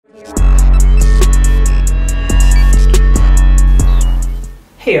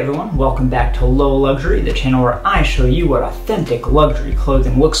Hey everyone, welcome back to Low Luxury, the channel where I show you what authentic luxury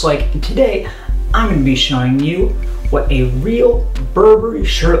clothing looks like. And today, I'm going to be showing you what a real Burberry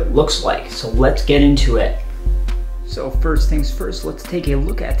shirt looks like. So let's get into it. So first things first, let's take a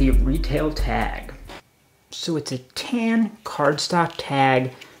look at the retail tag. So it's a tan cardstock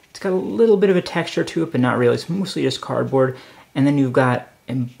tag. It's got a little bit of a texture to it, but not really. It's mostly just cardboard. And then you've got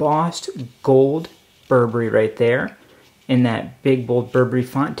embossed gold Burberry right there. In that big bold Burberry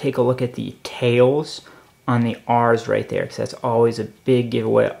font, take a look at the tails on the R's right there, because that's always a big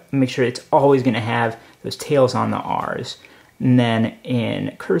giveaway. Make sure it's always going to have those tails on the R's. And then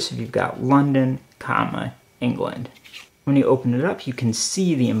in cursive, you've got London, comma, England. When you open it up, you can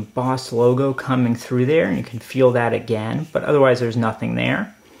see the embossed logo coming through there, and you can feel that again, but otherwise there's nothing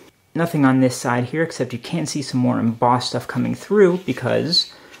there. Nothing on this side here, except you can see some more embossed stuff coming through,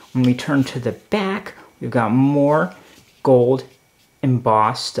 because when we turn to the back, we've got more gold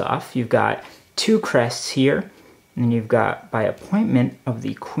embossed stuff. You've got two crests here, and you've got by appointment of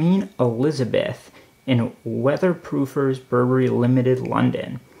the Queen Elizabeth in Weatherproofers Burberry Limited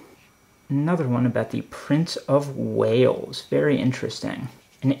London. Another one about the Prince of Wales. Very interesting.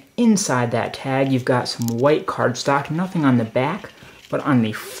 And inside that tag, you've got some white cardstock, nothing on the back, but on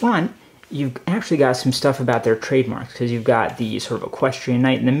the front, you've actually got some stuff about their trademarks, because you've got the sort of equestrian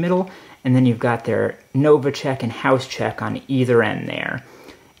knight in the middle, and then you've got their Nova check and house check on either end there.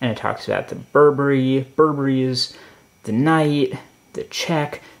 And it talks about the Burberry's, the knight, the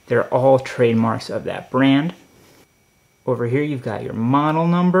check. They're all trademarks of that brand. Over here you've got your model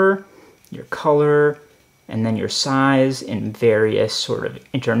number, your color, and then your size in various sort of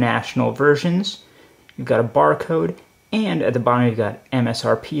international versions. You've got a barcode, and at the bottom you've got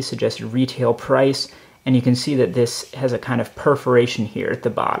MSRP, suggested retail price, and you can see that this has a kind of perforation here at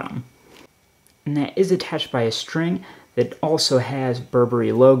the bottom. And that is attached by a string that also has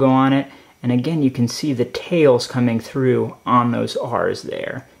Burberry logo on it. And again, you can see the tails coming through on those R's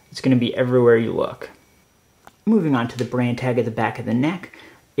there. It's going to be everywhere you look. Moving on to the brand tag at the back of the neck.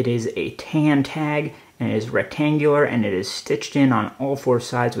 It is a tan tag, and it is rectangular, and it is stitched in on all four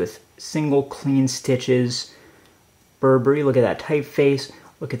sides with single clean stitches. Burberry, look at that typeface.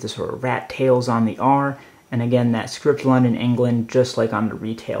 Look at the sort of rat tails on the R. And again, that script London, England, just like on the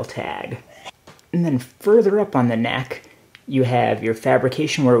retail tag. And then further up on the neck, you have your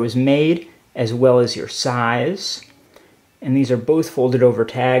fabrication where it was made, as well as your size. And these are both folded over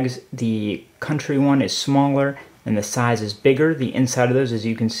tags. The country one is smaller, and the size is bigger. The inside of those, as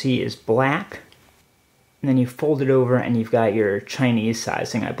you can see, is black. And then you fold it over, and you've got your Chinese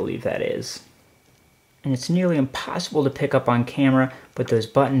sizing, I believe that is. And it's nearly impossible to pick up on camera, but those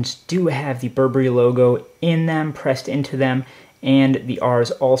buttons do have the Burberry logo in them, pressed into them. And the R's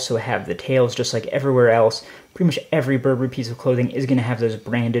also have the tails, just like everywhere else. Pretty much every Burberry piece of clothing is going to have those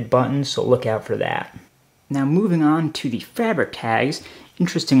branded buttons, so look out for that. Now moving on to the fabric tags.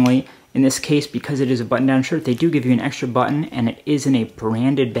 Interestingly, in this case, because it is a button-down shirt, they do give you an extra button, and it is in a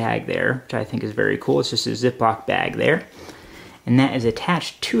branded bag there, which I think is very cool. It's just a Ziploc bag there. And that is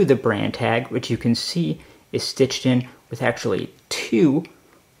attached to the brand tag, which you can see is stitched in with actually two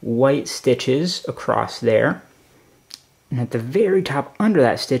white stitches across there. And at the very top under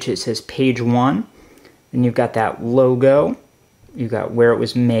that stitch, it says page 1. Then you've got that logo. You've got where it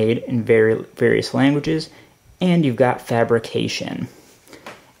was made in various languages. And you've got fabrication.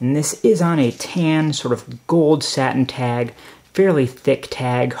 And this is on a tan, sort of gold satin tag. Fairly thick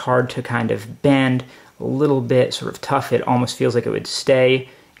tag, hard to kind of bend. A little bit sort of tough. It almost feels like it would stay.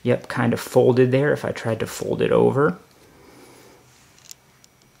 Yep, kind of folded there if I tried to fold it over.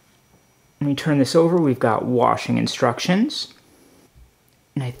 When we turn this over, we've got washing instructions.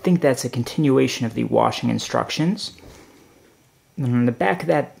 And I think that's a continuation of the washing instructions. And on the back of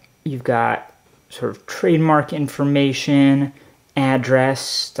that, you've got sort of trademark information, address,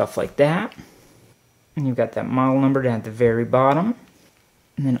 stuff like that. And you've got that model number down at the very bottom.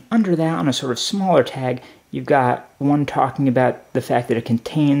 And then under that, on a sort of smaller tag, you've got one talking about the fact that it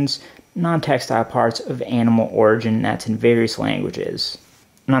contains non-textile parts of animal origin, and that's in various languages.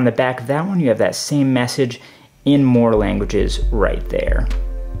 And on the back of that one, you have that same message in more languages right there.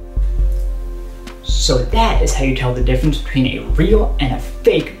 So that is how you tell the difference between a real and a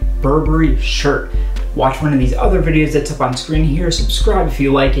fake Burberry shirt. Watch one of these other videos that's up on screen here, subscribe if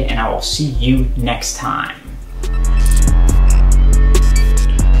you like it, and I will see you next time.